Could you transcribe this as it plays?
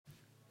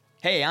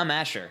Hey, I'm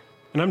Asher,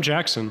 And I'm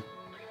Jackson.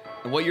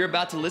 and what you're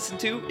about to listen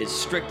to is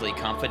strictly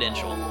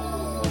confidential.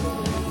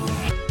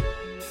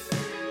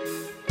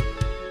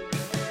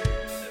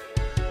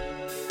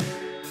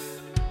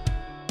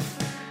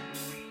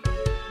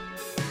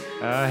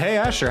 Hey,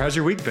 Asher, how's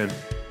your week been?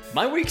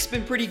 My week's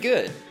been pretty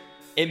good.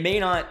 It may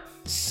not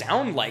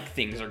sound like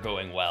things are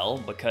going well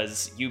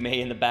because you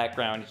may in the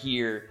background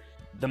hear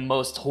the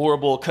most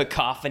horrible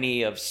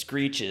cacophony of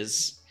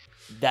screeches,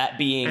 that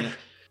being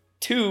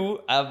two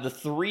of the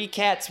three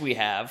cats we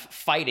have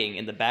fighting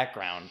in the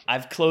background.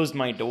 I've closed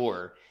my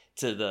door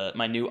to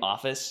my new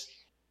office,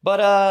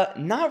 but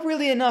not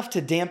really enough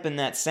to dampen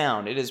that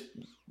sound. It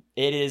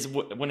is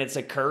when it's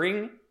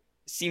occurring,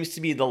 seems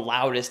to be the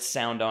loudest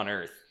sound on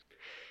earth.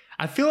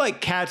 I feel like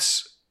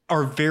cats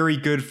are very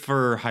good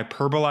for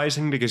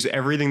hyperbolizing because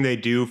everything they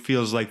do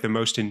feels like the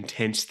most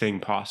intense thing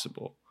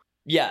possible.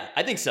 Yeah,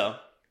 I think so.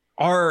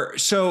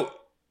 So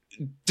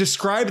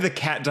describe the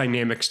cat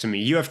dynamics to me.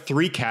 You have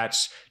three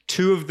cats.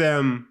 Two of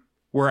them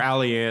were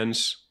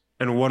Allie-Ann's,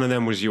 and one of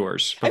them was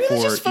yours. I mean,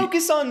 let's just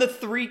focus on the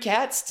three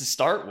cats to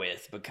start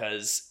with,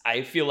 because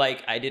I feel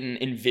like I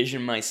didn't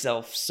envision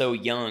myself so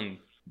young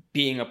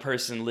being a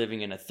person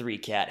living in a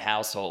three-cat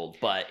household,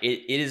 but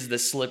it is the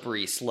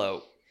slippery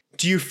slope.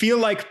 Do you feel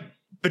like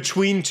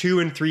between 2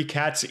 and 3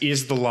 cats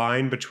is the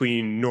line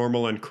between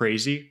normal and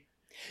crazy?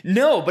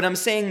 No, but I'm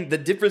saying the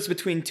difference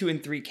between 2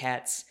 and 3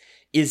 cats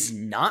is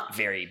not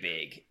very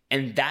big,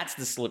 and that's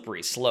the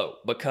slippery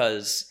slope,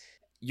 because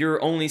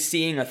you're only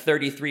seeing a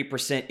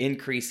 33%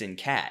 increase in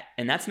cat,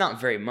 and that's not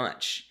very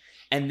much.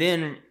 And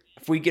then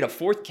if we get a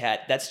fourth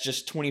cat, that's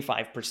just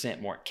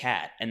 25% more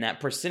cat, and that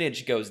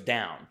percentage goes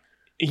down.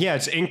 Yeah,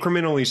 it's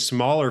incrementally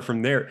smaller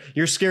from there.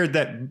 You're scared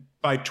that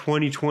by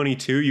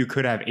 2022, you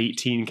could have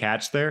 18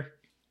 cats there?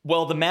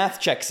 Well, the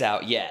math checks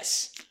out,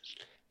 yes.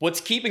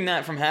 What's keeping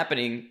that from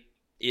happening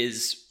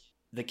is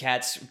the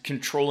cats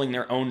controlling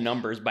their own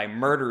numbers by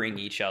murdering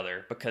each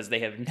other because they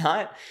have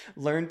not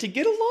learned to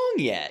get along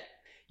yet.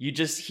 You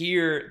just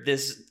hear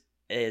this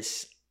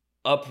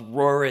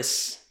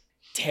uproarious,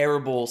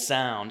 terrible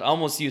sound. I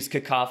almost used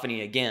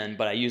cacophony again,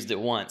 but I used it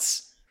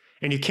once.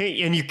 And you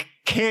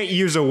can't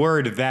use a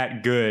word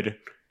that good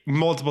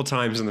multiple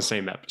times in the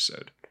same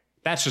episode.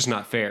 That's just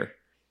not fair.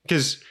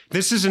 Because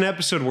this is an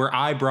episode where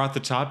I brought the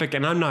topic,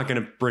 and I'm not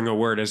going to bring a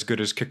word as good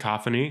as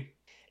cacophony.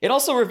 It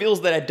also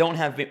reveals that I don't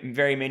have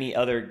very many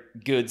other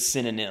good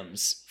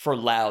synonyms for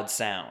loud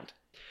sound.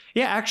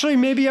 Yeah, actually,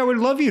 maybe I would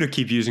love you to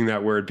keep using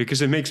that word because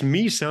it makes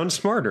me sound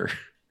smarter.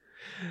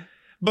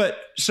 But,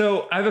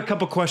 so, I have a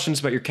couple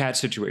questions about your cat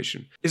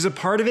situation. Is a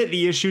part of it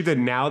the issue that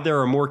now there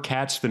are more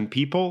cats than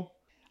people?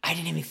 I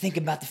didn't even think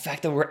about the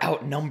fact that we're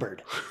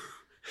outnumbered.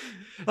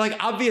 Like,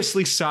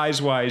 obviously,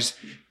 size-wise,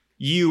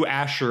 you,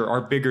 Asher,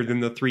 are bigger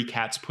than the 3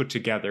 cats put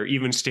together,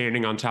 even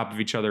standing on top of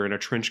each other in a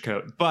trench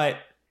coat. But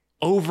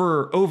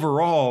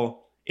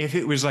overall, if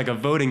it was like a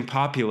voting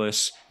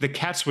populace, the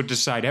cats would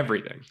decide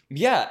everything.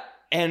 Yeah,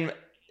 and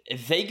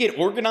if they get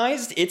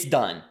organized, it's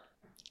done.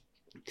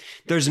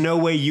 There's no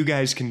way you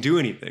guys can do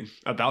anything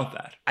about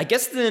that. I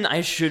guess then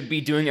I should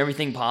be doing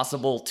everything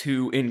possible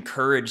to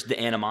encourage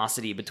the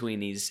animosity between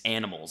these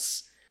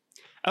animals.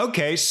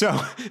 Okay,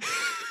 so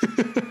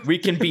we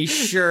can be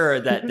sure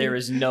that there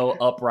is no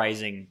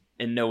uprising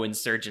and no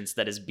insurgence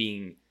that is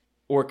being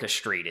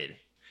orchestrated.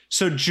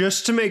 So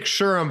just to make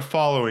sure I'm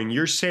following,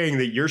 you're saying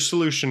that your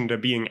solution to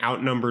being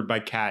outnumbered by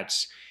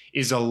cats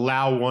is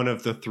allow one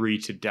of the 3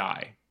 to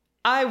die.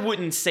 I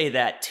wouldn't say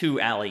that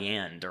to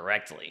Allie-Ann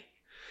directly.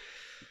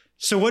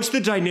 So what's the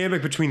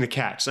dynamic between the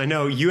cats? I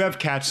know you have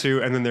Katsu,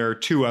 and then there are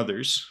 2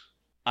 others.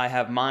 I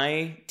have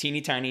my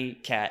teeny tiny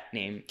cat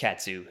named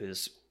Katsu,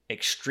 who's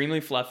extremely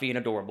fluffy and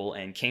adorable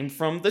and came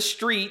from the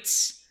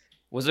streets,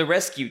 was a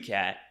rescue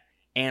cat,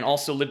 and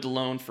also lived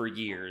alone for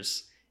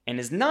years, and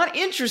is not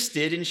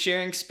interested in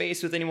sharing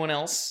space with anyone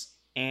else,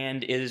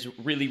 and is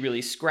really,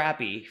 really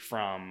scrappy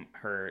from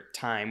her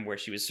time where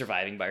she was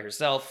surviving by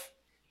herself.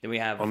 Then we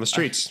have On the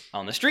streets.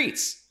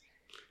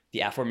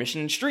 The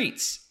aforementioned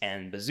streets.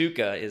 And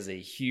Bazooka is a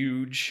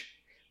huge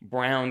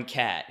brown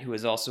cat who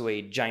is also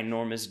a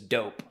ginormous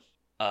dope.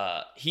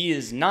 He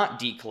is not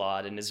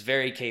declawed and is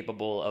very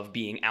capable of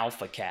being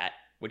alpha cat,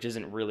 which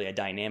isn't really a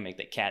dynamic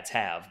that cats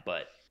have,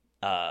 but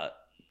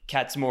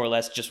cats more or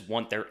less just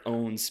want their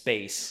own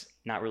space,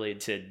 not really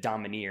to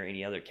domineer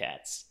any other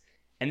cats.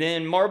 And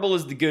then Marble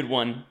is the good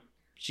one.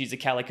 She's a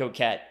calico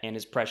cat and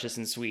is precious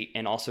and sweet,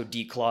 and also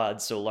declawed,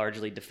 so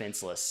largely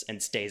defenseless,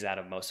 and stays out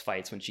of most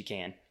fights when she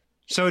can.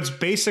 So it's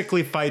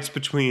basically fights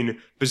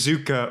between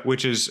Bazooka,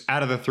 which is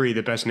out of the 3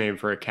 the best name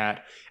for a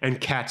cat,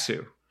 and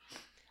Katsu.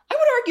 I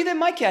would argue that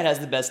my cat has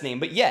the best name,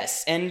 but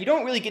yes, and you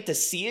don't really get to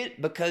see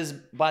it because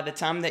by the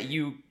time that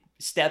you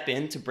step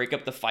in to break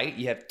up the fight,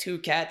 you have 2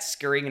 cats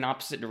scurrying in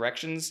opposite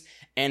directions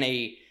and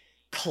a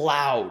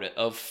cloud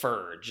of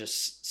fur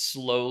just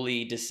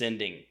slowly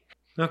descending.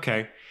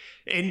 Okay.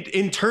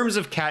 In terms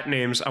of cat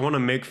names, I want to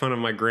make fun of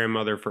my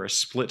grandmother for a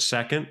split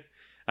second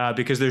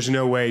because there's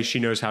no way she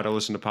knows how to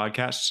listen to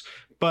podcasts.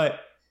 But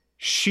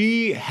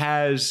she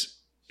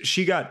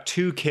she got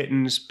 2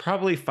 kittens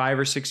probably 5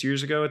 or 6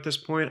 years ago at this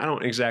point. I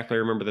don't exactly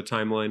remember the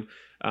timeline.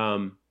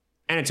 And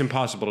it's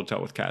impossible to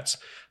tell with cats.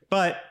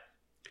 But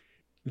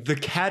the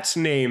cats'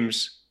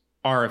 names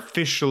are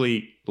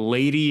officially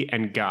Lady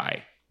and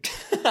Guy.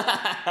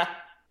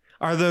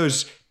 Are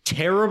those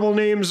terrible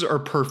names or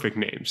perfect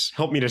names?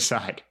 Help me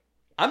decide.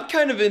 I'm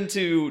kind of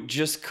into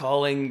just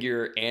calling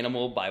your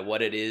animal by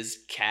what it is: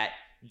 cat,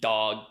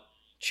 dog,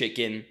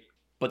 chicken.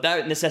 But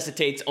that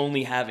necessitates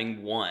only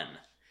having one.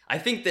 I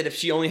think that if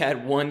she only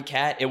had one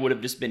cat, it would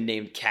have just been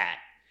named Cat.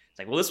 It's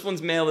like, well, this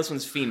one's male, this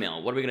one's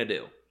female. What are we going to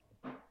do?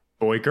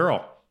 Boy,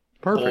 girl.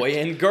 Perfect. Boy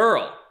and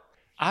girl.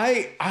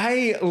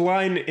 I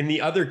align in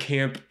the other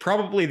camp,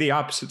 probably the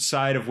opposite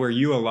side of where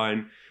you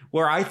align,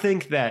 where I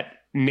think that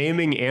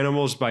naming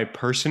animals by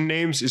person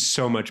names is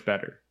so much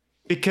better.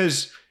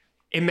 Because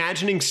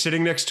imagining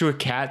sitting next to a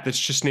cat that's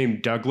just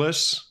named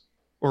Douglas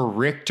or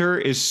Richter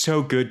is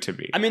so good to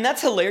me. I mean,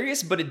 that's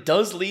hilarious, but it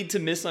does lead to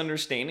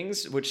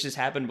misunderstandings, which has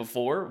happened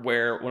before,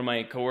 where one of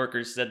my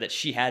coworkers said that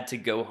she had to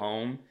go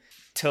home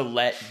to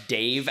let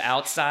Dave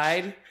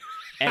outside.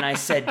 And I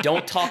said,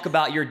 don't talk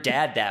about your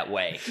dad that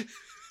way.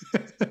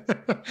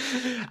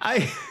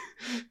 I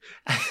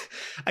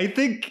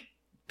think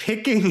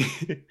picking,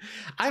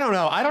 I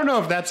don't know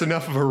if that's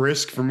enough of a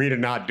risk for me to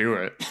not do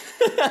it.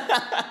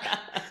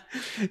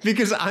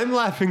 Because I'm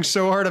laughing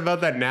so hard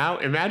about that now.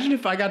 Imagine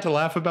if I got to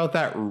laugh about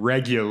that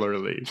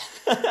regularly.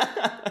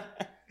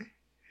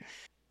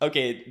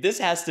 Okay, this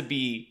has to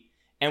be,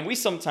 and we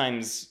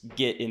sometimes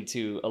get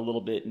into a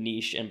little bit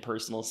niche and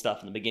personal stuff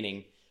in the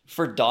beginning.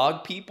 For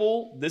dog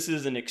people, this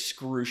is an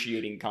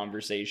excruciating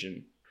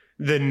conversation.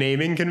 The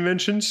naming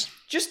conventions?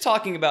 Just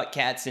talking about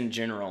cats in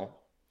general.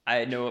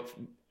 I know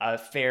a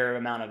fair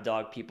amount of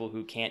dog people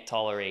who can't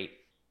tolerate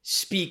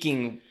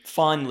speaking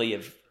fondly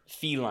of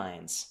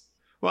felines.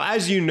 Well,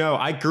 as you know,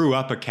 I grew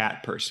up a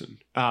cat person,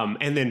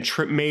 and then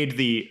made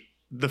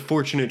the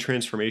fortunate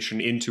transformation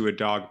into a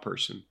dog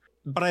person.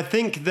 But I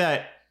think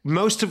that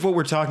most of what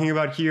we're talking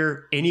about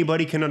here,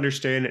 anybody can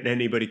understand and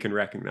anybody can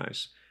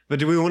recognize. But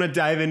do we want to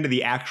dive into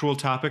the actual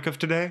topic of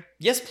today?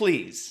 Yes,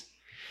 please.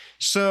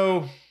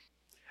 So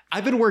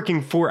I've been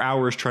working 4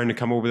 hours trying to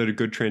come up with a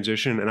good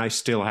transition, and I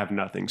still have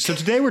nothing. So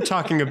today we're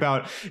talking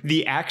about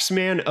the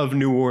Axeman of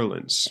New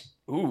Orleans.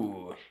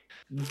 Ooh.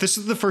 This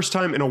is the first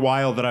time in a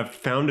while that I've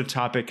found a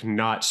topic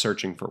not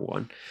searching for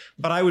one.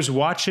 But I was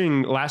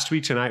watching Last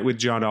Week Tonight with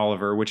John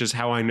Oliver, which is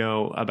how I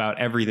know about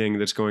everything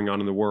that's going on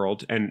in the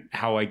world and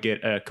how I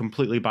get a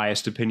completely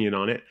biased opinion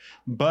on it.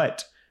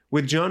 But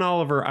with John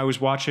Oliver, I was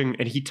watching,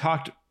 and he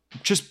talked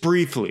just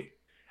briefly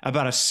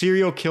about a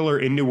serial killer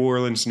in New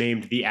Orleans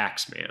named the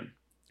Axeman.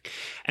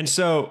 And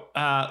so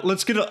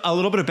let's get a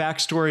little bit of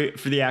backstory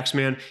for the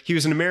Axeman. He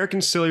was an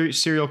American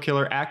serial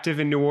killer active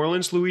in New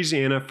Orleans,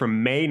 Louisiana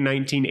from May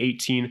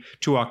 1918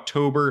 to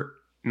October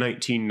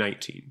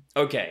 1919.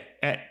 Okay.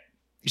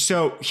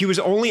 So he was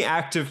only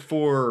active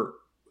for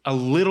a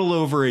little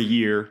over a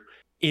year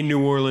in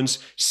New Orleans.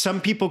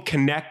 Some people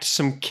connect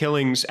some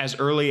killings as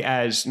early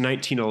as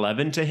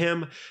 1911 to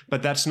him,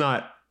 but that's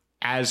not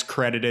as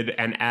credited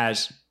and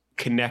as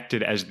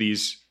connected as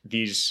these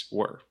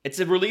were. It's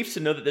a relief to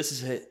know that this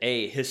is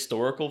a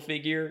historical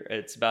figure.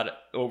 It's about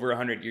over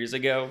 100 years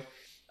ago.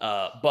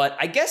 But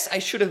I guess I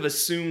should have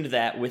assumed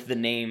that with the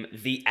name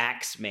The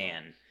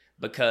Axeman,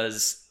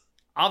 because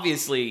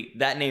obviously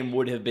that name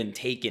would have been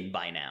taken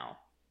by now.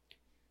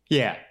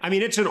 Yeah, I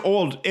mean it's an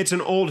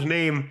old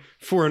name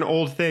for an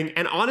old thing,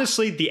 and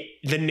honestly,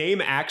 the name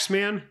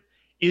Axeman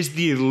is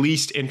the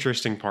least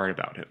interesting part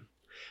about him.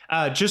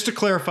 Just to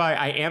clarify,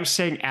 I am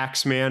saying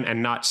Axeman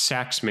and not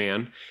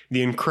Saxman,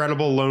 the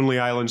incredible Lonely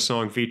Island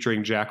song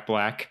featuring Jack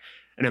Black.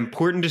 An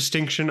important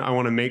distinction I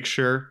want to make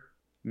sure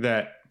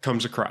that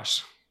comes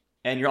across.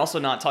 And you're also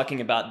not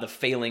talking about the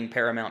failing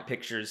Paramount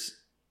Pictures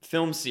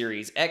film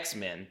series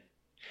X-Men.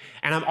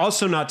 And I'm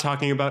also not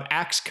talking about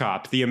Axe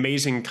Cop, the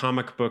amazing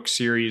comic book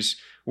series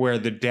where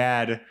the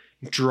dad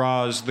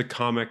draws the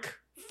comic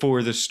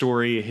for the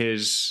story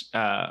his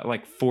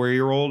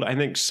 4-year-old, I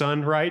think,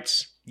 son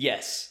writes.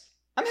 Yes.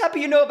 I'm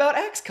happy you know about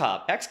Axe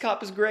Cop. Axe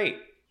Cop is great.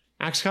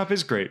 Axe Cop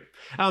is great.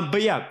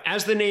 But yeah,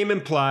 as the name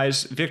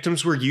implies,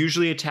 victims were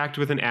usually attacked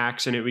with an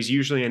axe, and it was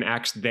usually an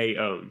axe they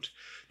owned.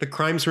 The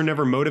crimes were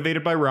never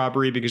motivated by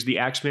robbery because the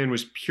Axeman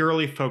was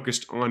purely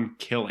focused on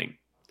killing.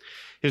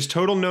 His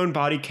total known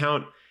body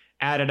count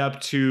added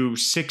up to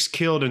 6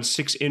 killed and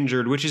 6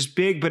 injured, which is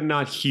big but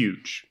not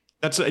huge.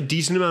 That's a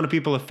decent amount of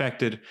people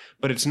affected,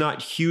 but it's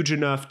not huge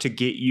enough to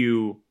get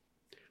you...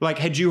 Like,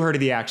 had you heard of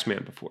the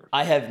Axeman before?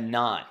 I have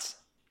not.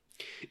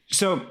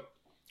 So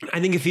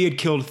I think if he had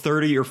killed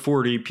 30 or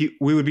 40,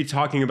 we would be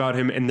talking about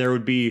him, and there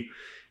would be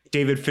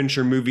David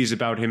Fincher movies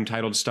about him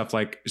titled stuff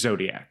like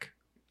Zodiac.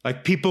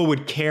 Like, people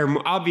would care.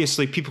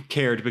 Obviously, people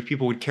cared, but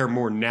people would care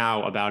more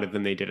now about it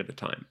than they did at the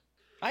time.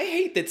 I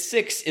hate that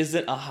 6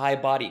 isn't a high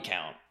body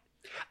count.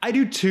 I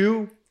do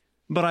too,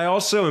 but I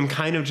also am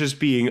kind of just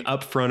being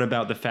upfront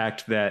about the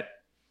fact that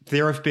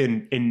there have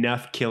been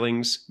enough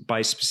killings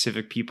by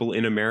specific people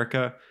in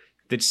America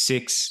that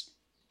 6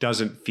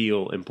 doesn't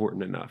feel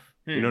important enough.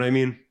 You know what I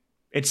mean?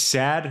 It's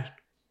sad.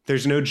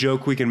 There's no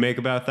joke we can make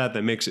about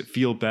that makes it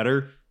feel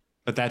better,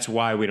 but that's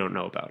why we don't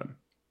know about him.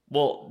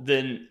 Well,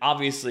 then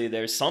obviously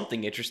there's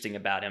something interesting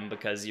about him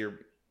because you're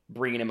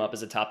bringing him up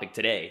as a topic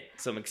today.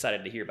 So I'm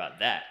excited to hear about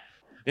that.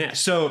 Yeah,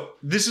 so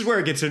this is where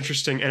it gets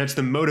interesting, and it's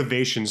the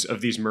motivations of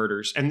these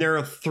murders. And there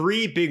are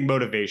 3 big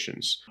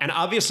motivations. And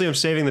obviously I'm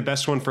saving the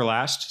best one for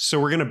last, so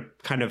we're going to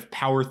kind of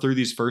power through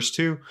these first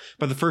 2,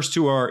 but the first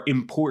 2 are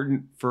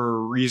important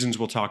for reasons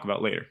we'll talk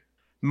about later.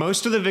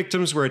 Most of the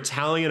victims were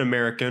Italian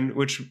American,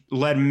 which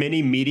led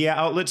many media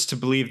outlets to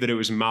believe that it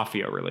was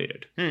mafia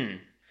related.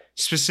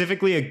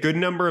 Specifically, a good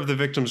number of the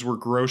victims were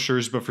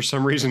grocers, but for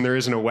some reason there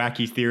isn't a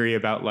wacky theory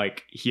about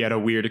like he had a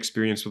weird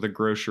experience with a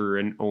grocer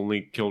and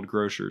only killed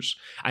grocers.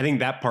 I think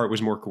that part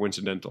was more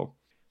coincidental.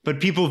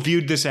 But people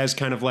viewed this as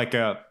kind of like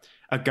a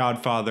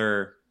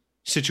Godfather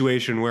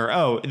situation where,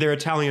 oh, they're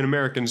Italian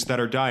Americans that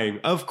are dying.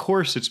 Of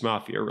course it's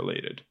mafia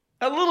related.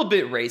 A little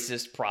bit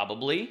racist,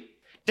 probably.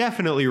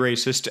 Definitely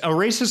racist. A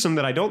racism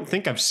that I don't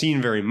think I've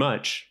seen very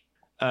much,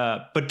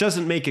 but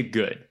doesn't make it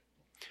good.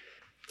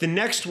 The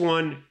next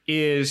one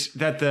is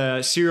that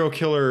the serial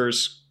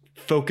killer's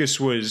focus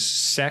was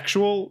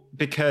sexual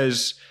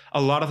because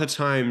a lot of the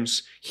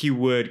times he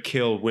would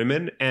kill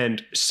women,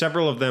 and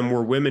several of them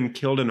were women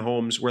killed in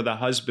homes where the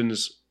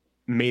husbands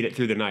made it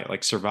through the night,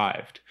 like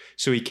survived.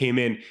 So he came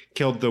in,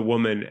 killed the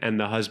woman, and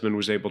the husband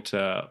was able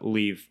to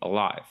leave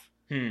alive.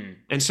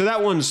 And so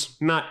that one's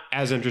not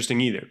as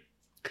interesting either.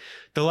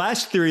 The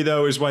last theory,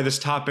 though, is why this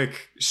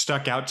topic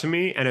stuck out to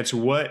me, and it's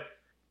what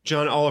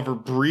John Oliver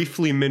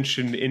briefly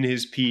mentioned in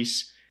his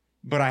piece,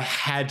 but I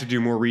had to do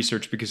more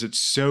research because it's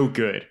so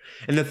good.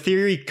 And the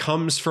theory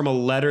comes from a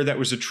letter that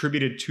was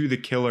attributed to the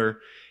killer.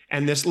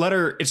 And this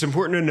letter, it's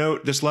important to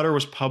note, this letter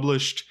was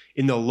published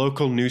in the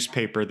local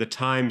newspaper, the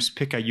Times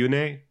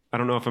Picayune. I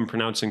don't know if I'm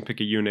pronouncing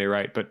Picayune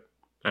right, but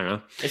I don't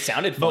know. It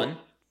sounded fun.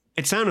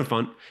 It sounded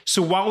fun.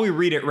 So while we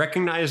read it,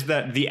 recognize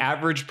that the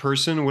average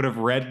person would have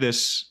read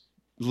this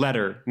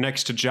letter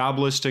next to job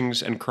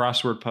listings and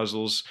crossword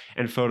puzzles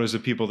and photos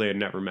of people they had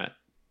never met.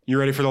 You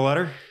ready for the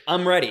letter?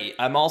 I'm ready.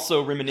 I'm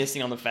also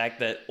reminiscing on the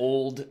fact that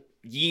olden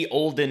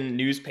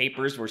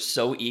newspapers were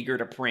so eager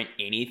to print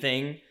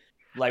anything.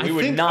 Like we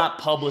would not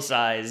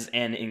publicize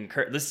and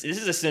encourage. This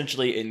is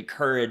essentially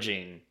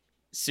encouraging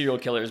serial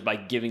killers by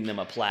giving them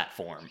a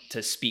platform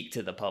to speak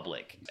to the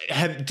public.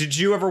 Did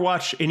you ever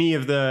watch any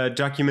of the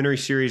documentary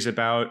series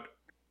about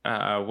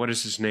what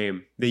is his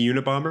name? The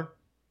Unabomber?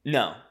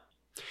 No.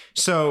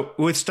 So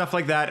with stuff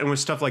like that and with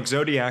stuff like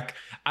Zodiac,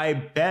 I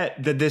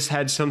bet that this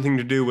had something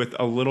to do with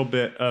a little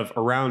bit of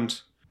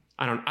around.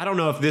 I don't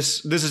know if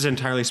this is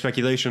entirely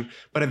speculation,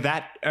 but if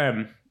that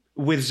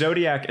with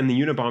Zodiac and the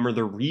Unabomber,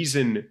 the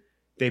reason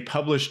they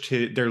published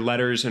their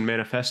letters and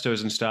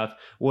manifestos and stuff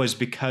was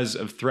because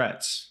of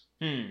threats.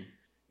 And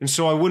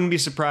so I wouldn't be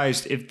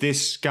surprised if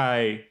this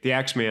guy, the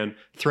Axeman,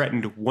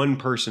 threatened one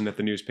person at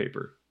the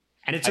newspaper.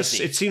 And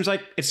it seems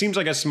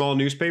like a small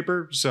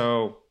newspaper,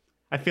 so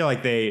I feel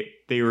like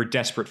they were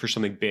desperate for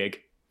something big.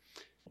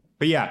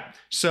 But yeah,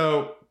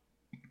 so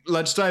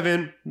let's dive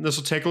in. This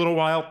will take a little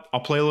while.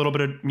 I'll play a little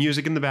bit of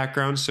music in the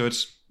background so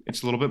it's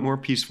a little bit more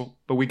peaceful,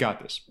 but we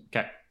got this.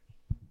 Okay.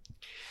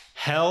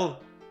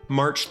 Hell,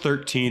 March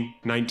 13,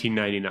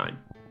 1999.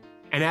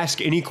 And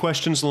ask any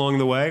questions along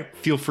the way.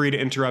 Feel free to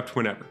interrupt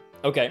whenever.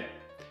 Okay.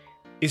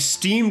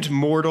 Esteemed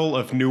mortal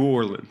of New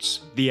Orleans,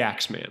 the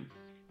Axeman.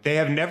 They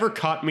have never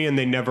caught me and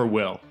they never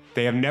will.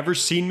 They have never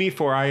seen me,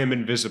 for I am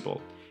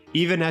invisible,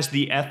 even as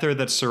the ether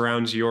that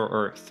surrounds your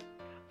earth.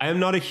 I am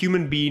not a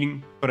human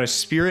being, but a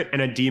spirit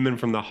and a demon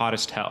from the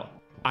hottest hell.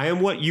 I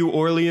am what you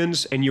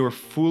Orleans and your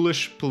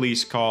foolish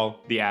police call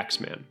the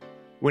Axeman.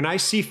 When I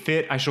see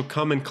fit, I shall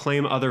come and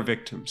claim other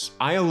victims.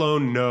 I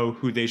alone know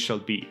who they shall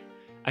be.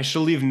 I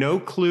shall leave no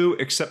clue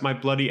except my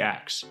bloody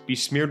axe, be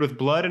smeared with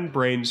blood and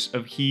brains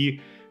of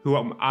he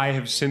whom I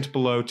have sent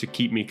below to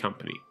keep me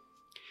company.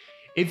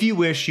 If you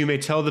wish, you may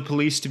tell the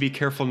police to be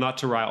careful not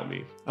to rile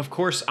me. Of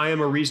course, I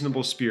am a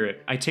reasonable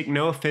spirit. I take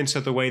no offense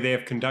at the way they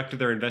have conducted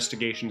their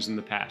investigations in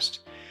the past.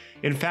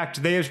 In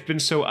fact, they have been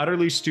so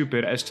utterly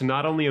stupid as to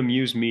not only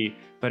amuse me,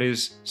 but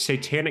His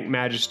Satanic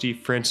Majesty,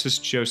 Francis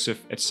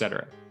Joseph,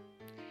 etc.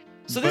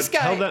 So this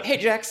guy, hey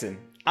Jackson,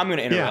 I'm going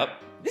to interrupt.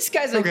 Yeah. This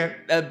guy's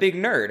a big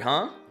nerd,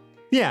 huh?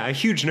 Yeah, a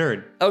huge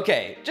nerd.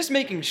 Okay, just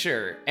making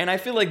sure. And I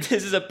feel like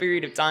this is a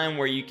period of time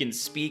where you can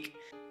speak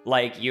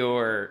like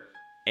you're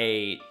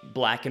a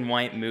black and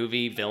white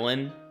movie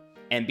villain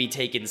and be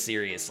taken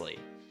seriously.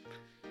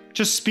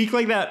 Just speak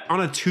like that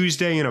on a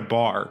Tuesday in a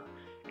bar,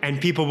 and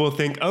people will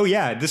think, oh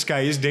yeah, this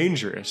guy is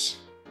dangerous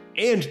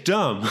and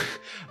dumb.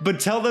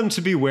 But tell them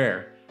to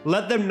beware.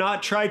 Let them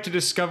not try to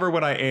discover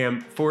what I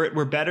am, for it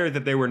were better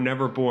that they were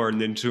never born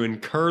than to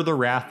incur the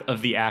wrath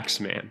of the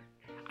Axeman.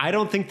 I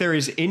don't think there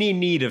is any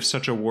need of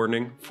such a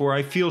warning, for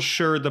I feel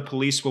sure the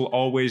police will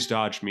always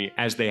dodge me,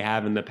 as they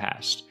have in the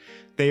past.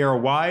 They are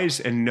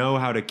wise and know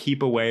how to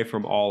keep away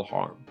from all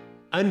harm.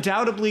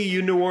 Undoubtedly,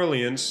 you New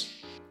Orleans,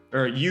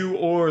 or you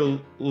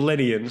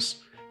Orleanians,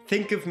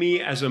 think of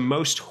me as a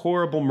most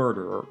horrible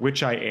murderer,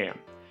 which I am.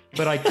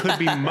 but I could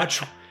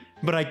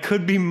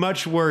be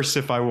much worse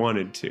if I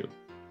wanted to.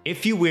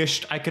 If you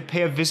wished, I could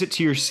pay a visit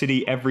to your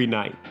city every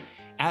night.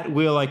 At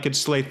will, I could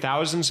slay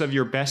thousands of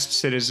your best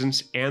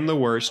citizens and the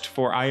worst,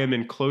 for I am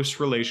in close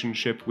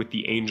relationship with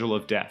the angel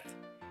of death.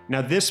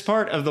 Now, this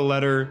part of the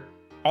letter,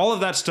 all of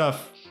that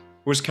stuff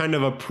was kind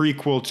of a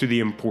prequel to the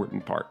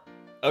important part.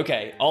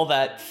 Okay, all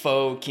that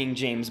faux King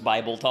James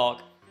Bible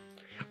talk.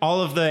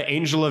 All of the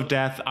angel of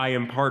death, I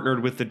am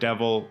partnered with the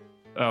devil,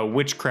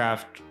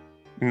 witchcraft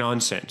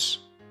nonsense.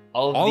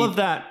 All of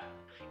that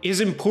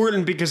is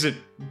important because it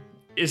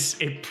is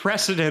a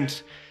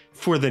precedent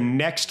for the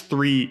next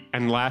 3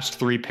 and last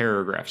 3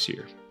 paragraphs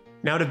here.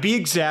 Now, to be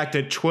exact,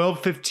 at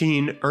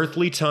 12:15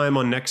 earthly time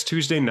on next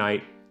Tuesday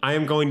night, I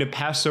am going to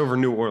pass over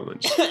New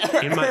Orleans.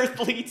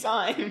 Earthly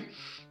time.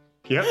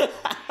 Yep.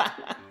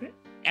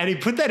 And he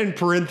put that in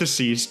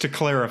parentheses to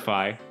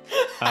clarify,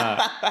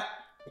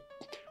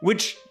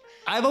 which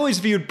I've always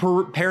viewed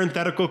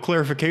parenthetical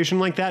clarification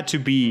like that to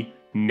be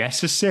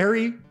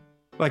necessary.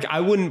 Like,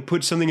 I wouldn't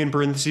put something in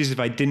parentheses if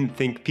I didn't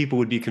think people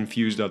would be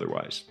confused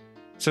otherwise.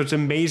 So it's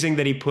amazing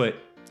that he put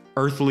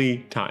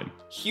earthly time.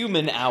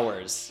 Human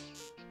hours.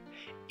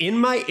 In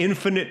my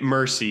infinite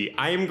mercy,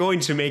 I am going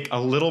to make a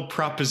little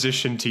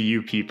proposition to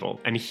you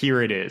people, and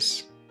here it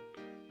is.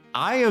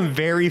 I am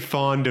very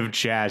fond of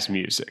jazz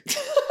music.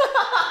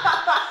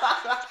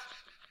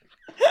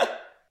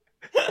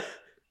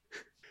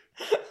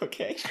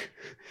 Okay.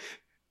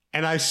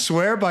 And I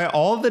swear by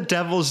all the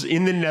devils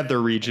in the nether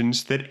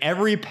regions that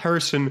every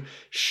person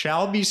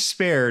shall be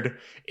spared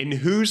in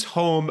whose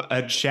home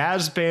a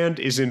jazz band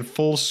is in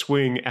full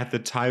swing at the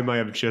time I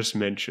have just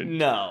mentioned.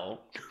 No.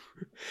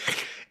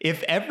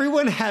 If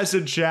everyone has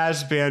a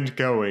jazz band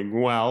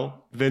going,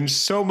 well, then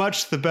so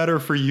much the better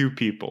for you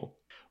people.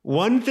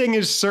 One thing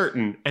is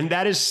certain, and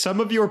that is some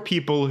of your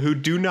people who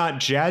do not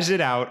jazz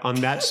it out on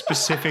that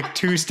specific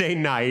Tuesday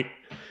night,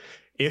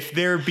 if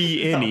there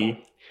be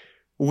any,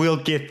 will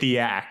get the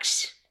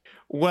axe.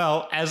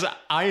 Well, as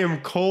I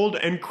am cold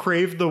and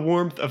crave the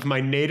warmth of my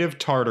native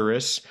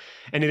Tartarus,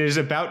 and it is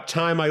about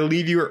time I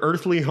leave your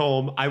earthly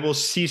home, I will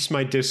cease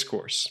my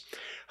discourse.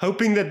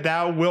 Hoping that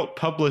thou wilt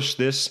publish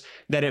this,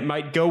 that it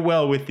might go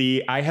well with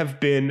thee, I have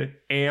been,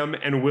 am,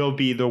 and will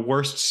be the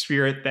worst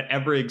spirit that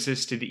ever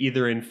existed,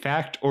 either in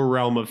fact or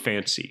realm of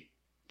fancy.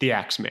 The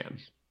Axeman.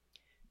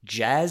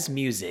 Jazz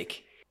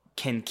music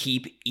can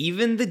keep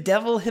even the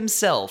devil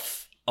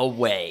himself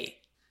away.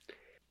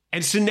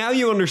 And so now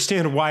you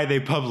understand why they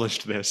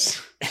published this.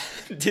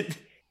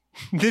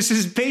 This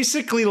is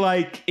basically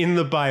like in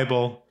the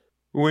Bible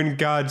when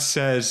God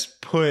says,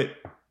 put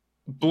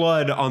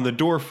blood on the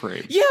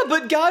doorframe. Yeah,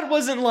 but God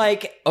wasn't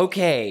like,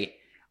 okay,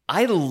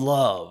 I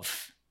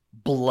love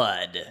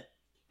blood,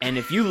 and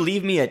if you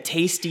leave me a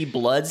tasty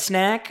blood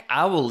snack,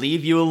 I will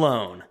leave you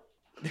alone.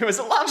 There was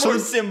a lot more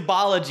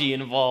symbology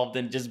involved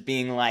than just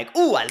being like,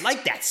 ooh, I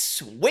like that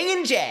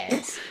swinging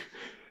jazz.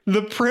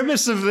 The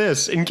premise of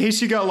this, in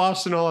case you got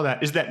lost in all of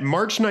that, is that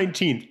March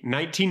 19th,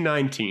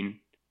 1919,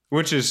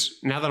 which is,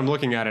 now that I'm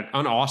looking at it,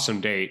 an awesome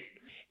date,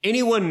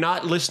 anyone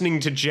not listening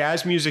to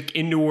jazz music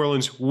in New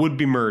Orleans would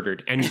be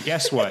murdered. And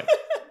guess what?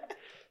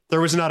 There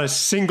was not a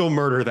single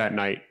murder that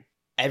night.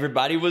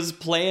 Everybody was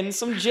playing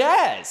some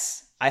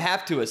jazz. I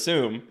have to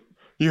assume.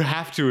 You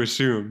have to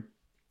assume.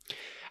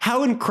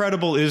 How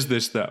incredible is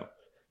this, though?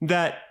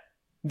 That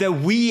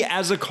we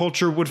as a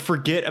culture would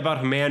forget about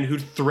a man who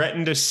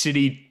threatened a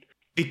city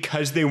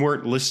because they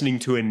weren't listening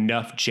to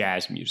enough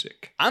jazz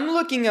music. I'm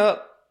looking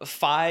up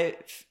 5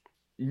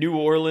 New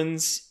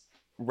Orleans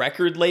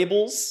record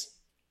labels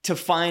to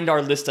find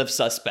our list of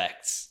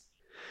suspects.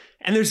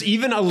 And there's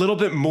even a little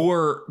bit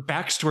more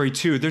backstory,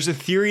 too. There's a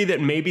theory that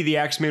maybe the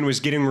Axeman was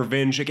getting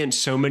revenge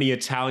against so many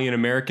Italian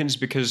Americans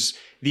because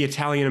the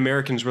Italian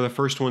Americans were the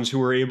first ones who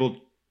were able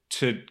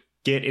to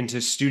get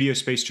into studio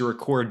space to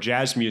record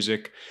jazz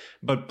music,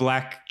 but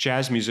black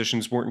jazz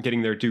musicians weren't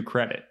getting their due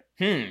credit.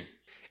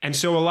 And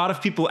so a lot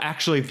of people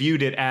actually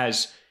viewed it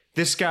as,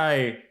 this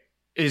guy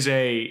is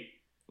a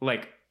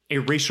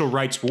racial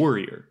rights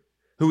warrior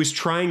who is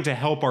trying to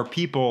help our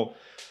people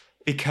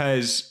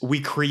because we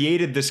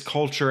created this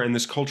culture and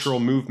this cultural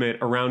movement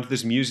around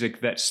this music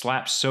that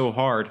slaps so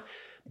hard,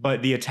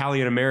 but the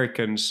Italian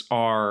Americans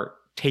are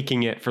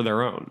taking it for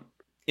their own.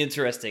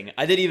 Interesting.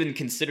 I didn't even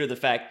consider the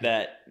fact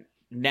that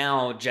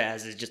now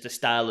jazz is just a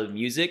style of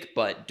music,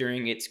 but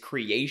during its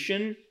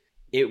creation,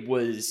 it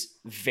was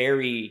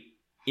very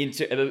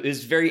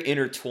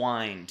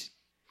intertwined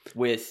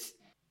with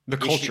the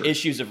culture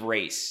issues of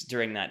race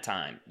during that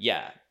time.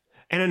 Yeah.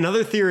 And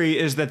another theory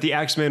is that the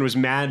Axeman was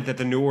mad that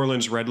the New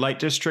Orleans red light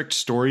district,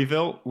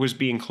 Storyville, was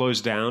being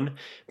closed down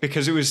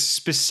because it was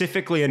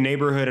specifically a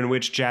neighborhood in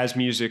which jazz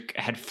music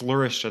had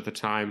flourished at the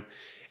time.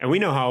 And we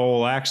know how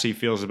old Axie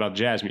feels about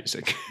jazz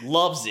music.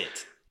 Loves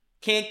it.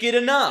 Can't get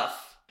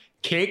enough.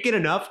 Can't get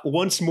enough.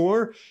 Once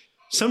more,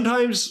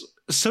 sometimes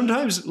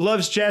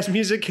loves jazz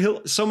music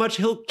so much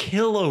he'll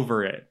kill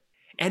over it.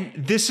 And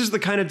this is the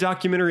kind of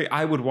documentary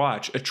I would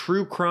watch, a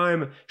true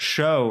crime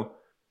show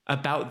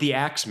about the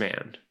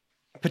Axeman.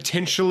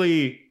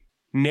 Potentially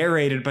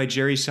narrated by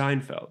Jerry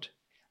Seinfeld.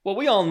 Well,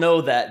 we all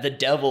know that the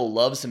devil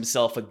loves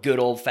himself a good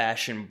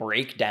old-fashioned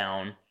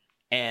breakdown,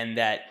 and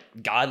that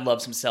God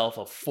loves himself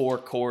a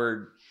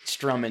 4-chord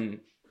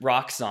strumming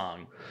rock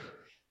song.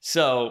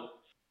 So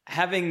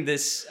having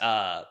this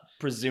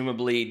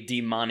presumably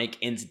demonic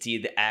entity,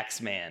 the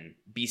Axeman,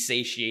 be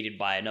satiated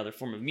by another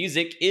form of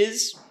music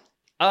is,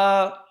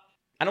 I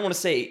don't want to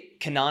say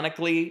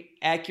canonically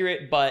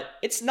accurate, but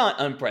it's not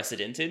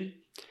unprecedented.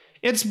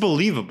 It's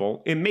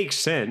believable. It makes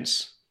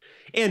sense.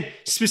 And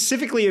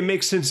specifically, it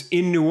makes sense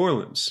in New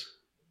Orleans.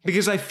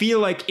 Because I feel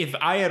like if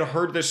I had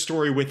heard this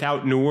story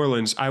without New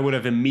Orleans, I would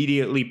have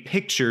immediately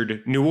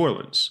pictured New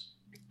Orleans.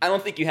 I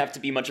don't think you have to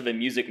be much of a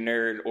music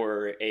nerd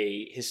or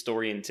a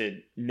historian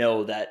to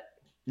know that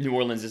New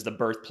Orleans is the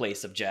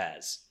birthplace of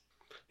jazz.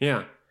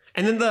 Yeah.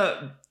 And then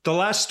the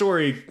last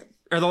story,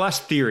 or the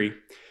last theory,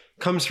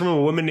 comes from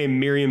a woman named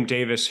Miriam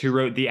Davis, who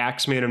wrote The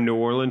Axeman of New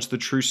Orleans, The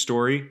True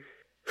Story,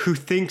 who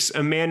thinks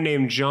a man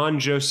named John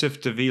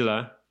Joseph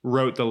Davila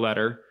wrote the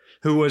letter,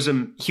 he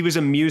was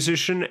a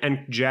musician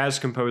and jazz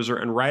composer,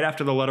 and right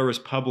after the letter was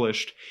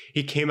published,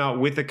 he came out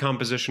with a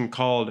composition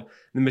called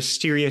The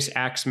Mysterious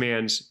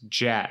Axeman's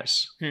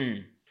Jazz,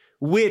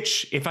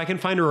 which, if I can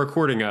find a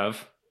recording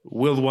of,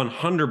 will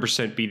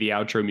 100% be the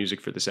outro music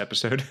for this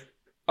episode.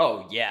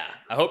 Oh, yeah.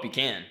 I hope you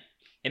can.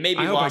 It may be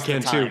I hope lost I can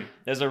in time. too.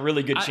 There's a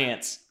really good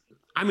chance.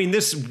 I mean,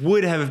 this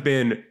would have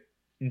been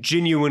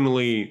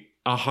genuinely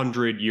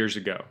 100 years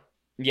ago.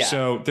 Yeah.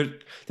 So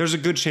there's a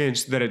good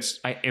chance that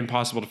it's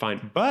impossible to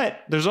find.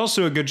 But there's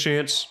also a good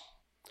chance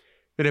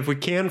that if we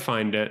can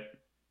find it,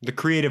 the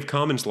Creative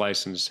Commons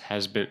license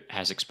has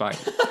expired.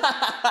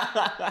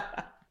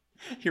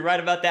 You're right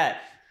about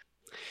that.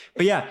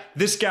 But yeah,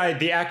 this guy,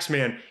 the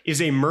Axeman,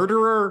 is a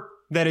murderer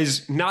that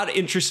is not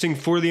interesting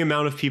for the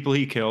amount of people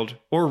he killed,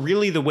 or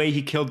really the way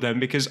he killed them,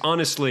 because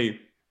honestly,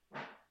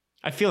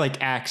 I feel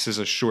like axe is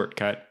a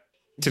shortcut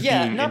to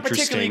being not interesting.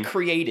 particularly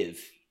creative.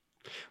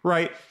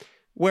 Right.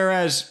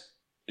 Whereas,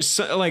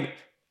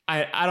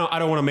 I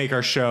don't want to make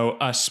our show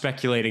us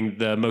speculating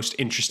the most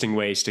interesting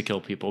ways to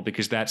kill people,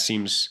 because that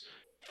seems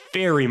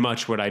very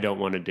much what I don't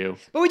want to do.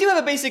 But we do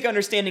have a basic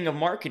understanding of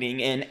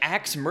marketing, and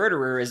axe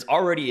murderer is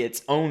already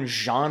its own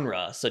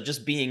genre, so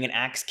just being an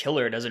axe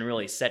killer doesn't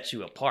really set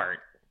you apart.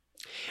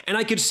 And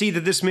I could see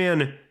that this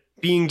man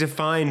being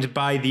defined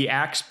by the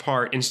axe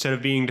part instead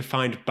of being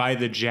defined by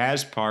the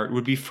jazz part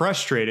would be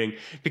frustrating,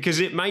 because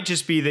it might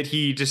just be that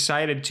he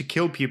decided to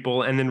kill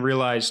people and then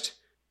realized,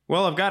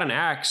 well, I've got an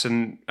axe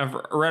and I've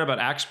read about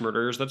axe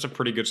murderers. That's a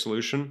pretty good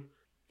solution.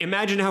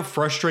 Imagine how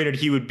frustrated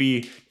he would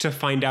be to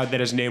find out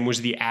that his name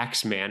was the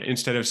Axeman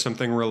instead of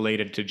something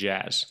related to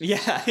jazz.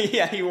 Yeah,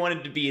 he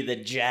wanted to be the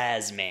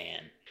jazz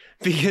man.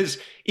 Because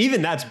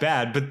even that's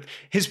bad, but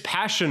his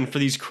passion for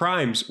these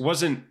crimes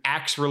wasn't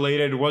axe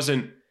related,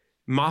 wasn't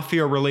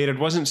mafia related,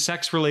 wasn't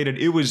sex related.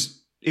 It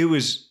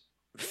was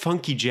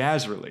funky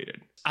jazz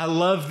related. I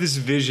love this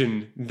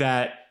vision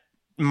that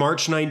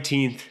March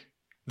 19th,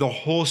 the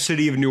whole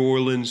city of New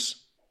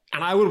Orleans,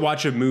 and I would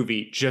watch a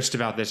movie just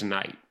about this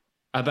night,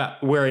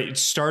 about where it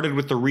started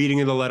with the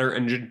reading of the letter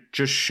and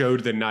just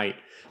showed the night.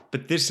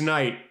 But this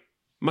night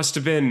must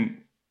have been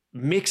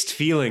mixed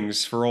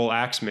feelings for old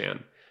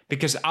Axeman,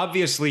 because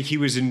obviously he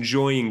was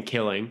enjoying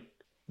killing,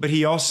 but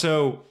he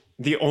also,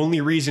 the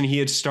only reason he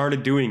had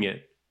started doing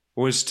it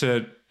was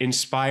to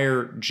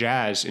inspire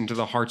jazz into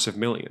the hearts of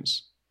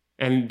millions.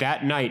 And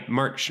that night,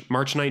 March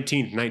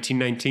 19th,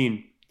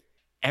 1919,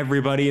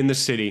 everybody in the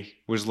city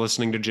was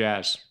listening to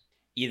jazz.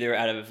 Either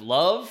out of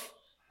love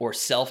or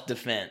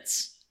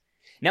self-defense.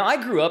 Now,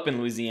 I grew up in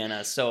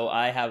Louisiana, so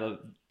I have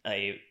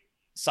a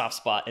soft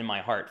spot in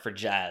my heart for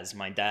jazz.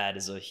 My dad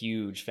is a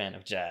huge fan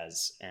of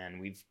jazz,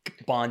 and we've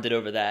bonded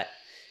over that.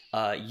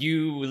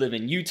 You live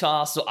in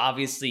Utah, so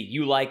obviously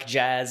you like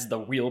jazz, the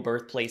real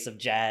birthplace of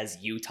jazz,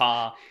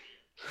 Utah.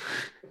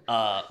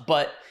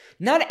 But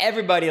not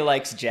everybody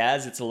likes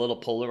jazz. It's a little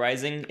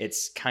polarizing.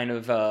 It's kind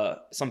of,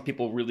 some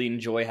people really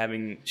enjoy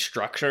having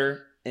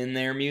structure in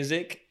their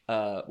music,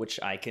 which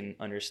I can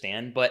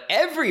understand. But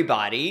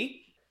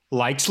everybody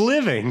likes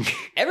living.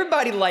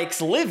 Everybody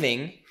likes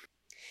living,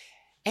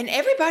 and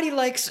everybody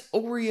likes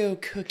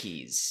Oreo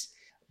cookies.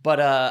 But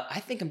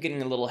I think I'm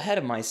getting a little ahead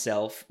of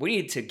myself. We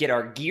need to get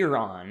our gear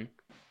on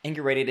and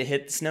get ready to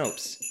hit the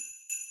Snopes.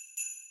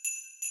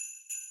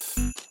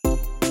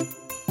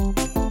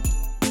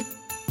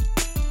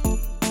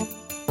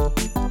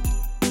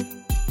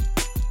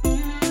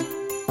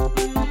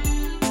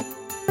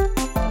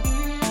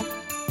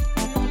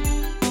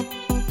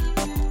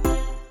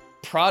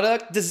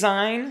 Product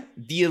design,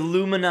 the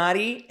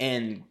Illuminati,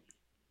 and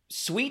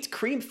sweet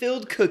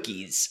cream-filled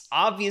cookies.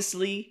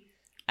 Obviously,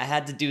 I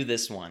had to do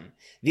this one.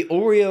 The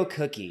Oreo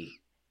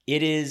cookie.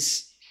 It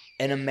is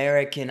an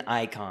American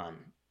icon,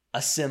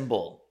 a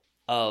symbol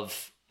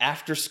of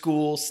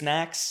after-school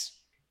snacks,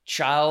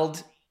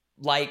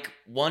 childlike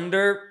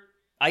wonder,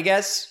 I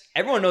guess.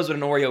 Everyone knows what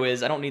an Oreo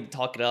is. I don't need to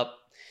talk it up.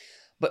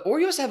 But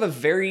Oreos have a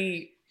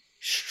very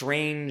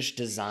strange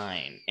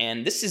design,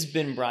 and this has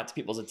been brought to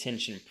people's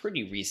attention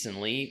pretty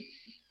recently.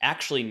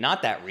 actually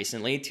not that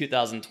recently.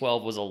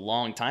 2012 was a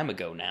long time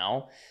ago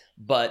now,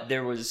 but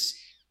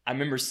I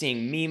remember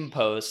seeing meme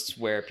posts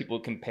where people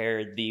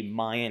compared the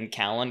Mayan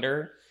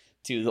calendar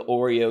to the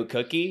Oreo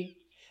cookie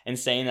and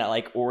saying that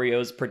like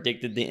Oreos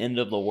predicted the end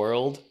of the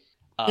world.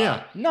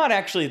 Yeah. Not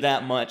actually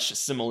that much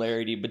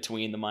similarity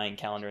between the Mayan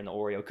calendar and the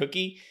Oreo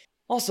cookie.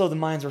 Also, the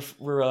Mayans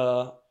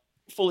were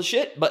full of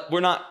shit, but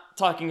we're not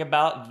talking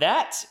about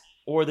that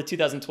or the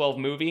 2012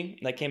 movie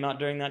that came out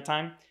during that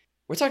time.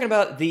 We're talking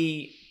about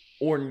the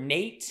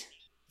ornate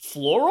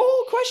floral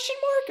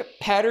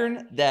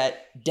pattern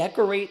that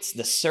decorates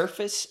the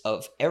surface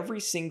of every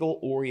single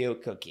Oreo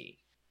cookie.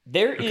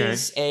 There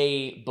is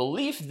a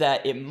belief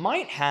that it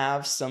might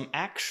have some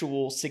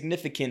actual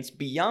significance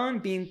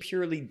beyond being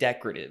purely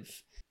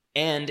decorative.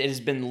 And it has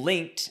been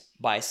linked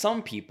by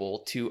some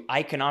people to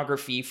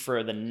iconography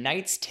for the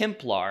Knights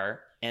Templar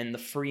and the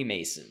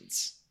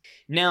Freemasons.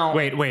 Now,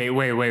 Wait.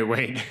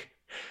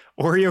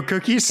 Oreo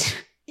cookies?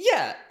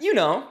 Yeah, you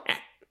know.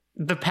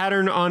 The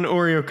pattern on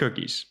Oreo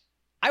cookies.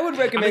 I would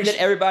recommend that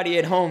everybody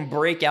at home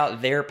break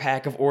out their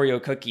pack of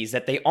Oreo cookies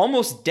that they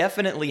almost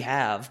definitely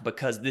have,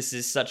 because this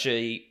is such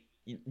a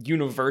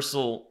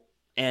universal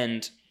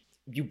and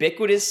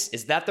ubiquitous.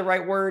 Is that the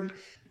right word?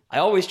 I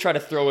always try to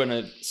throw in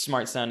a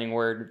smart sounding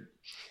word,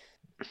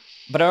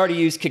 but I already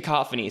used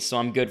cacophony, so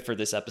I'm good for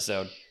this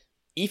episode.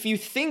 If you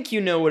think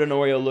you know what an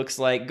Oreo looks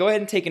like, go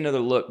ahead and take another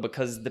look,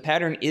 because the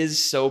pattern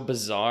is so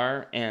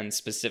bizarre and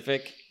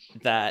specific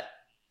that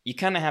you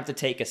kind of have to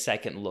take a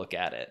second look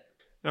at it.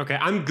 Okay,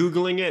 I'm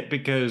Googling it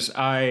because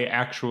I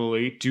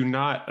actually do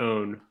not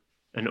own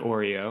an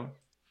Oreo,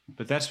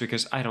 but that's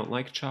because I don't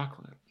like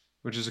chocolate,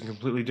 which is a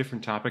completely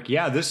different topic.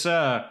 Yeah, this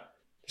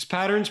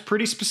pattern's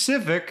pretty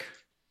specific.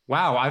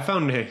 Wow, I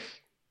found a...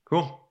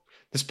 Cool.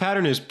 This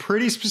pattern is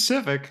pretty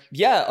specific.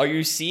 Yeah, are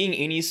you seeing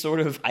any sort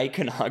of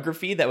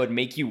iconography that would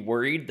make you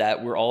worried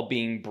that we're all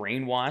being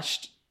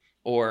brainwashed,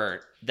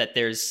 or that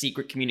there's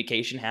secret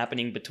communication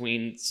happening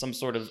between some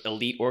sort of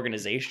elite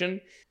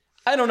organization?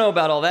 I don't know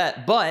about all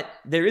that, but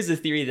there is a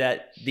theory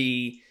that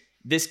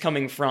this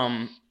coming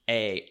from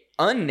a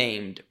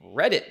unnamed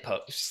Reddit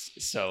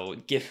post, so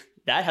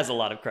that has a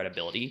lot of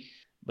credibility.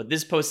 But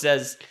this post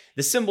says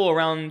the symbol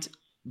around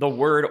the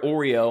word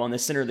Oreo on the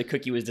center of the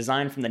cookie was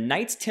designed from the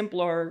Knights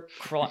Templar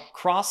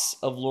Cross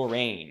of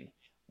Lorraine,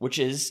 which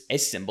is a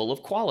symbol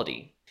of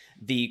quality.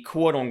 The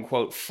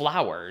quote-unquote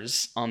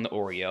flowers on the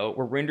Oreo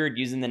were rendered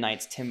using the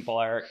Knights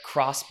Templar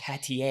cross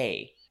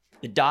patier.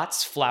 The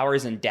dots,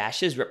 flowers, and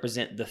dashes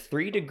represent the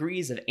 3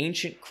 degrees of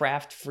ancient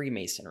craft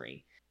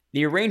Freemasonry.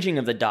 The arranging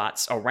of the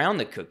dots around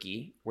the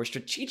cookie were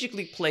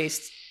strategically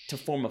placed to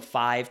form a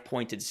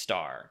 5-pointed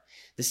star,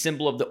 the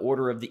symbol of the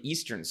Order of the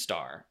Eastern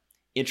Star.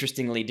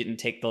 Interestingly, didn't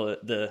take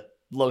the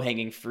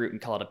low-hanging fruit and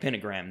call it a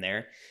pentagram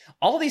there.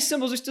 All these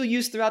symbols are still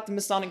used throughout the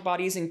Masonic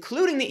bodies,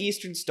 including the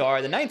Eastern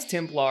Star, the Knights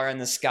Templar, and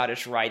the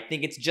Scottish Rite.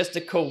 Think it's just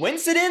a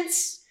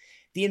coincidence?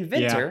 The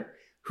inventor,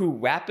 who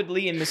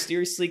rapidly and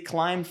mysteriously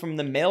climbed from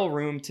the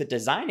mailroom to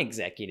design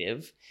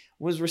executive,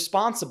 was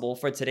responsible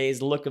for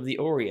today's look of the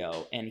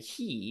Oreo, and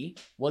he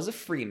was a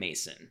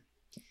Freemason.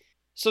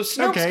 So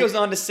Snopes goes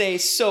on to say,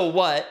 so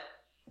what?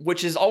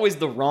 Which is always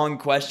the wrong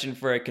question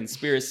for a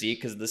conspiracy,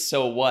 because the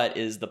so what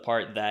is the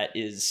part that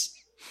is...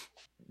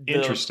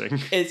 interesting.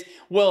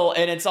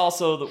 And it's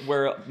also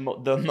where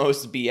the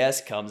most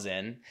BS comes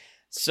in.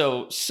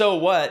 So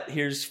what?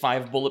 Here's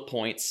 5 bullet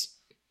points.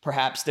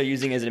 Perhaps they're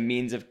using it as a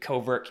means of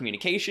covert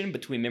communication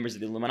between members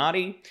of the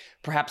Illuminati.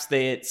 Perhaps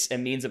it's a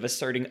means of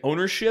asserting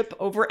ownership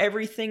over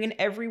everything and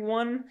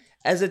everyone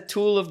as a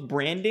tool of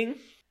branding.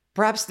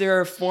 Perhaps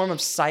they're a form of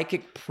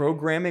psychic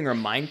programming or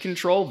mind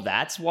control.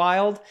 That's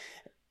wild.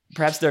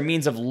 Perhaps they're a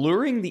means of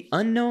luring the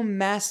unknown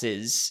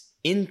masses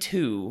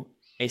into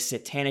a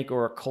satanic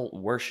or occult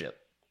worship,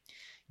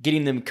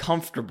 getting them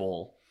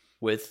comfortable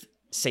with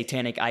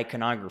satanic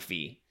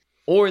iconography.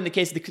 Or in the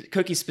case of the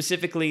cookie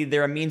specifically,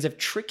 they're a means of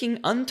tricking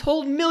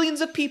untold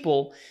millions of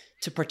people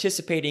to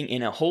participating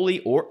in a holy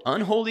or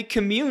unholy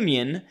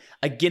communion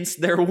against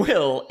their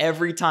will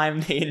every time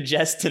they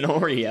ingest an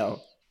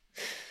Oreo.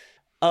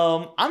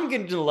 I'm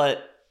going to let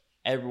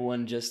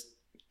everyone just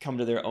come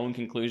to their own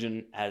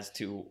conclusion as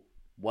to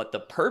what the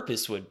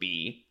purpose would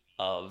be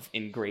of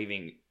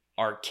engraving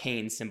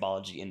arcane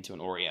symbology into an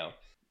Oreo.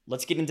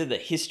 Let's get into the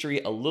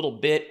history a little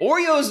bit.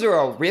 Oreos are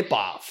a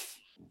ripoff.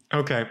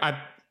 Okay,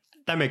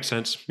 that makes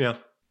sense. Yeah.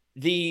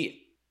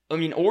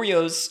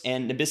 Oreos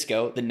and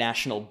Nabisco, the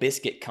National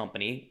Biscuit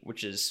Company,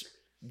 which is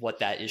what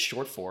that is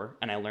short for,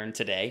 and I learned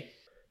today,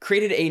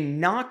 created a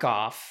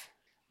knockoff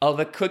of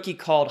a cookie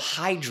called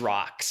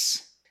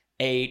Hydrox,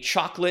 a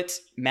chocolate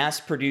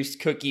mass-produced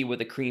cookie with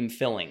a cream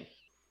filling.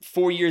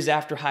 4 years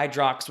after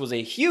Hydrox was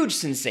a huge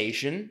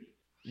sensation,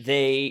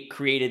 they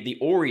created the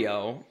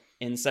Oreo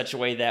in such a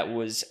way that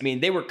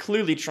they were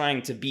clearly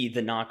trying to be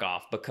the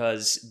knockoff,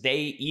 because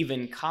they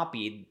even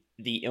copied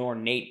the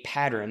ornate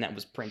pattern that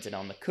was printed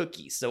on the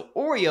cookie. So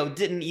Oreo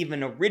didn't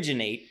even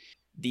originate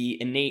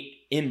the innate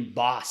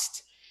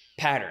embossed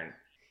pattern.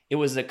 It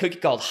was a cookie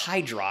called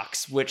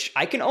Hydrox, which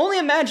I can only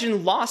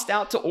imagine lost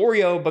out to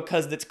Oreo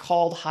because it's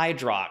called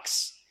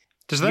Hydrox.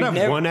 Does that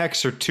have one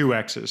X or two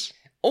X's?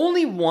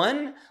 Only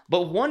one,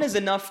 but one is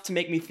enough to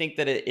make me think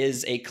that it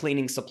is a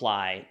cleaning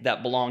supply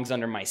that belongs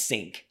under my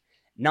sink,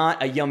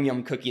 not a Yum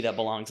Yum cookie that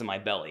belongs in my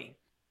belly.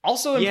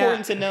 Also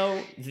important to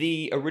know,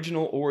 the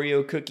original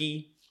Oreo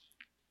cookie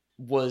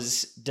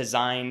was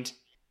designed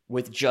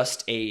with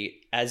just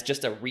a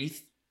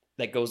wreath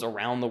that goes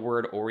around the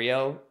word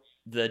Oreo.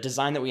 The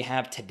design that we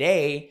have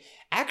today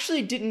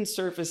actually didn't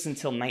surface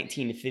until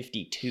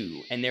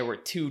 1952, and there were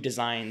two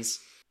designs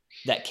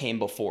that came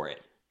before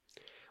it.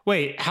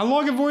 Wait, how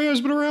long have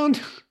Oreos been around?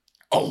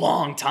 A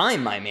long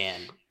time, my man.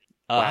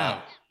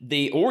 Wow.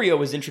 The Oreo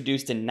was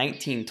introduced in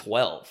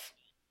 1912.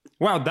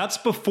 Wow, that's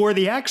before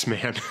the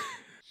X-Man.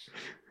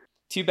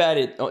 Too bad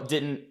it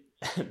didn't.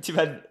 Too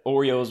bad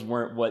Oreos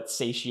weren't what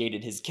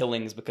satiated his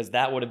killings, because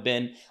that would have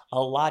been a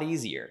lot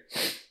easier.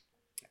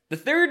 The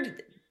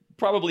third,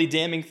 probably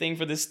damning thing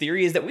for this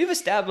theory is that we've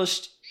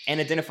established and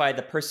identified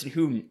the person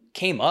who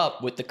came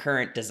up with the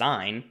current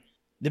design,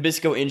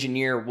 Nabisco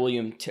engineer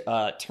William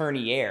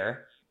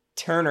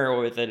Turner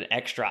with an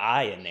extra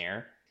I in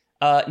there.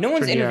 No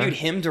one's interviewed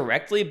him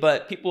directly,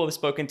 but people have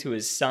spoken to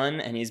his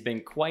son, and he's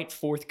been quite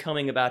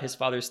forthcoming about his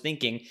father's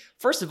thinking.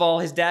 First of all,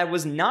 his dad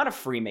was not a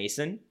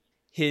Freemason.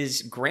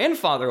 His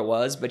grandfather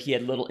was, but he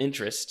had little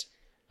interest.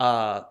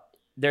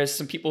 There's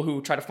some people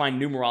who try to find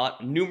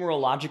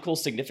numerological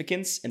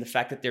significance in the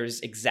fact that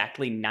there's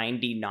exactly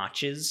 90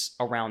 notches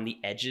around the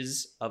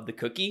edges of the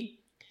cookie,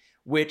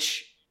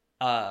 which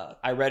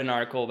I read an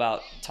article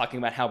about talking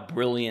about how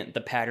brilliant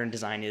the pattern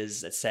design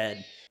is that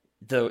said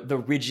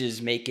the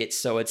ridges make it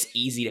so it's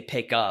easy to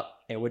pick up,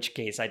 in which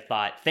case I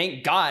thought,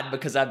 thank God,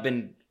 because I've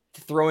been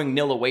throwing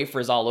Nilla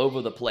wafers all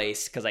over the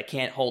place because I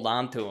can't hold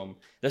on to them.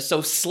 They're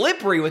so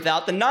slippery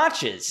without the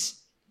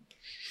notches.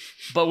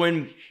 But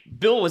when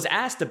Bill was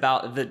asked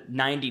about the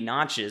 90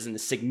 notches and the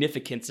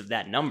significance of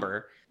that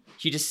number,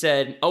 he just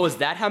said, oh, is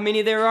that how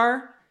many there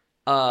are?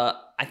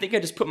 I think I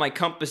just put my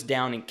compass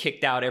down and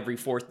kicked out every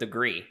fourth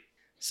degree.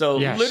 So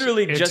yes,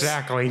 literally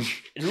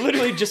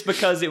just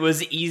because it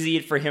was easy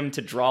for him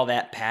to draw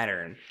that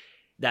pattern.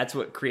 That's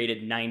what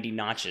created 90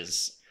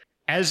 notches.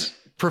 As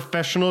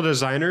professional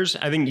designers,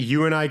 I think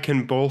you and I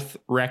can both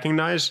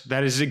recognize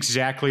that is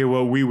exactly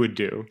what we would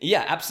do.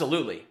 Yeah,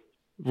 absolutely.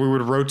 We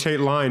would rotate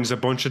lines a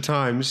bunch of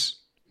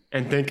times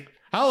and think,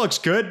 that looks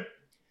good.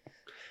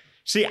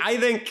 See, I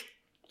think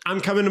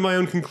I'm coming to my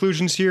own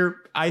conclusions here.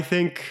 I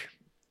think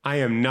I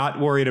am not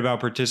worried about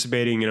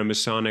participating in a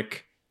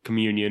Masonic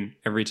communion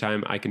every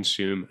time I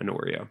consume an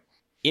Oreo.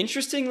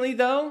 Interestingly,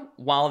 though,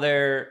 while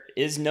there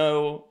is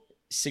no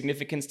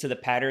significance to the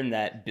pattern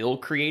that Bill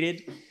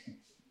created,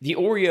 the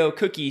Oreo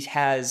cookies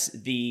has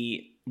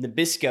the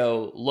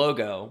Nabisco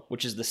logo,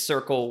 which is the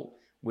circle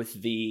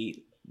with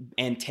the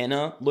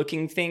antenna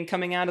looking thing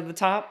coming out of the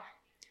top.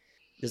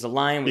 There's a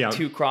line with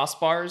two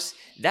crossbars.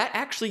 That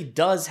actually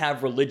does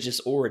have religious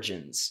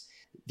origins.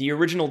 The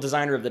original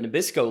designer of the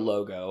Nabisco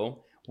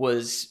logo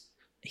was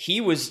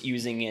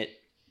using it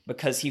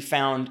because he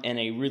found in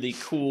a really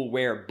cool,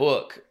 rare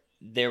book,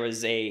 there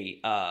was a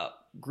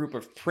group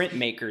of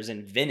printmakers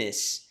in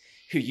Venice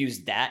who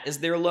used that as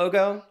their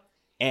logo.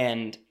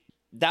 And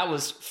that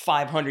was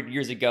 500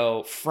 years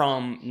ago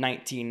from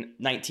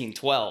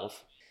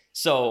 1912.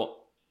 So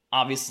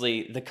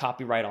obviously the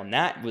copyright on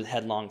that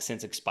had long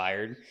since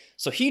expired.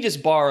 So he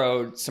just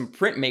borrowed some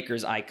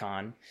printmaker's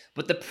icon,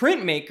 but the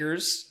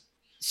printmakers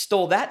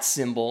stole that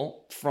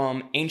symbol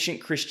from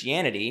ancient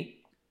Christianity,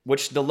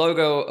 which the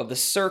logo of the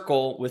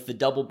circle with the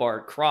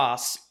double-barred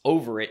cross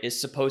over it is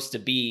supposed to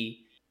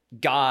be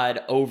God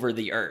over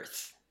the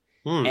earth.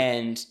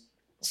 And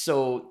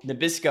so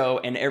Nabisco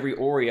and every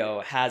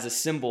Oreo has a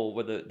symbol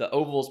where the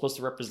oval is supposed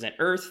to represent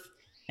earth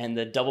and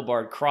the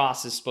double-barred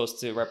cross is supposed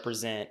to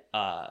represent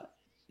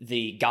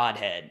the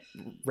Godhead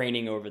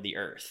reigning over the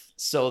earth.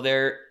 So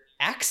there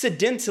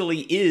accidentally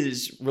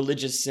is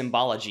religious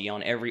symbology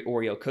on every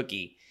Oreo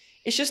cookie.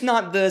 It's just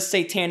not the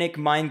satanic,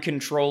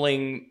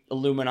 mind-controlling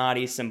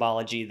Illuminati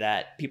symbology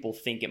that people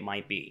think it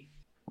might be.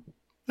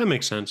 That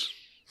makes sense.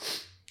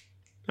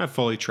 That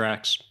fully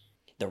tracks.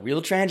 The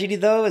real tragedy,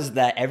 though, is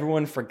that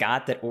everyone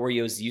forgot that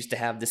Oreos used to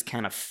have this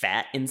kind of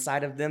fat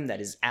inside of them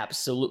that is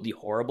absolutely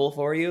horrible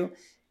for you.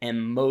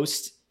 And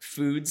most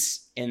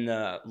foods in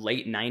the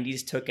late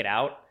 90s took it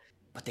out.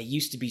 But they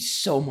used to be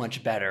so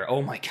much better.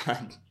 Oh my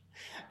God.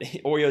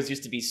 The Oreos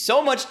used to be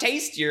so much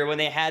tastier when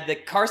they had the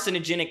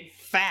carcinogenic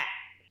fat.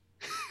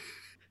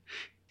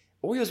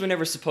 Oreos were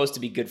never supposed to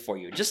be good for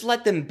you. Just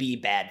let them be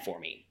bad for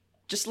me.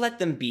 Just let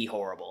them be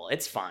horrible.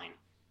 It's fine.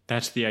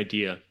 That's the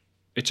idea.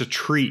 It's a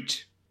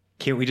treat.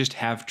 Can't we just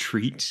have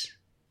treats?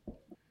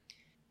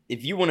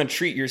 If you want to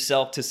treat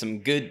yourself to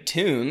some good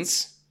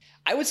tunes,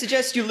 I would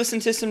suggest you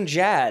listen to some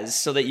jazz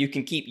so that you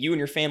can keep you and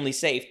your family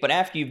safe. But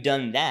after you've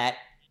done that,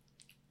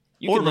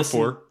 you can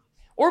listen.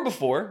 Or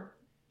before,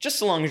 just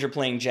so long as you're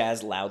playing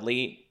jazz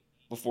loudly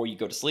before you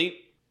go to sleep,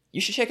 you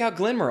should check out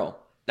Glenn Merle.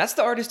 That's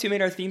the artist who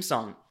made our theme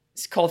song.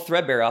 It's called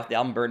Threadbare off the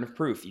album Burden of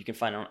Proof. You can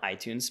find it on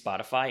iTunes,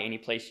 Spotify, any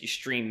place you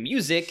stream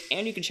music,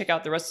 and you can check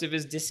out the rest of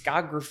his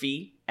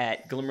discography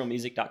at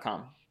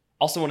glimmermusic.com.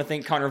 Also want to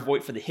thank Connor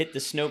Voigt for the Hit the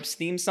Snopes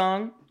theme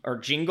song, or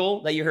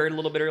jingle, that you heard a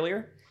little bit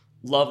earlier.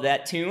 Love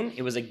that tune.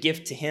 It was a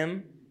gift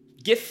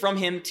from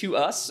him to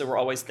us, so we're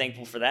always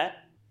thankful for that.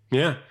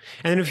 Yeah.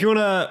 And if you want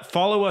to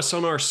follow us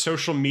on our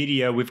social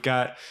media, we've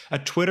got a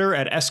Twitter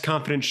at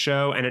SConfidence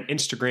Show and an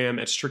Instagram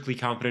at Strictly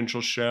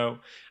Confidential Show.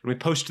 And we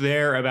post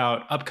there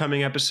about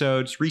upcoming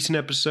episodes, recent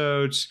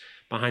episodes,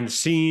 behind the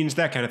scenes,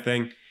 that kind of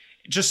thing.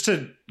 Just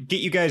to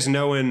get you guys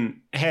knowing,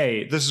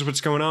 hey, this is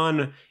what's going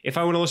on. If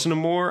I want to listen to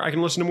more, I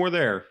can listen to more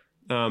there.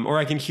 Or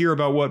I can hear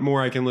about what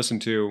more I can listen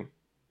to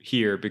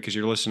here because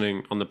you're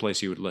listening on the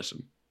place you would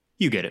listen.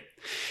 You get it.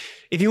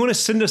 If you want to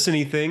send us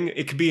anything,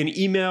 it could be an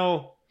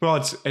email. Well,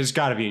 it's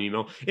got to be an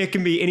email. It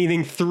can be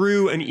anything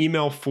through an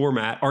email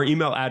format. Our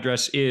email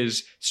address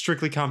is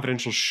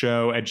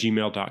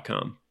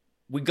strictlyconfidentialshow@gmail.com.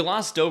 We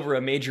glossed over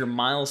a major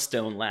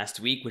milestone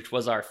last week, which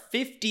was our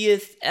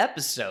 50th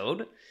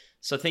episode.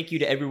 So thank you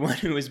to everyone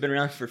who has been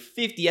around for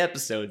 50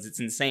 episodes.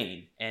 It's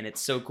insane. And it's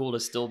so cool to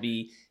still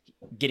be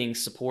getting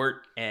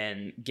support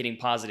and getting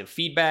positive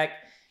feedback.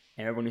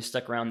 And everyone who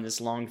stuck around this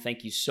long,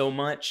 thank you so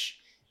much.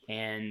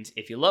 And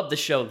if you love the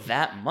show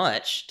that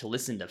much to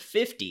listen to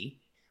 50,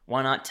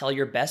 why not tell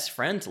your best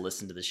friend to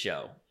listen to the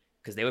show?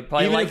 Because they would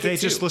probably like it too. Even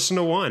if they just listen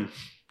to one.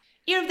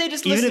 Even if they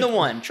just listen to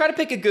one. Try to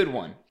pick a good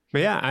one.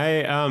 But yeah,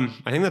 I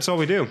think that's all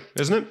we do,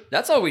 isn't it?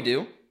 That's all we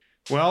do.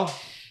 Well,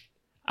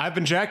 I've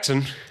been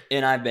Jackson.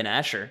 And I've been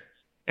Asher.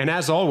 And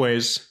as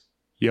always,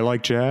 you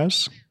like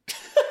jazz?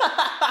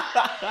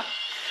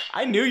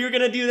 I knew you were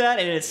going to do that,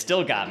 and it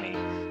still got me.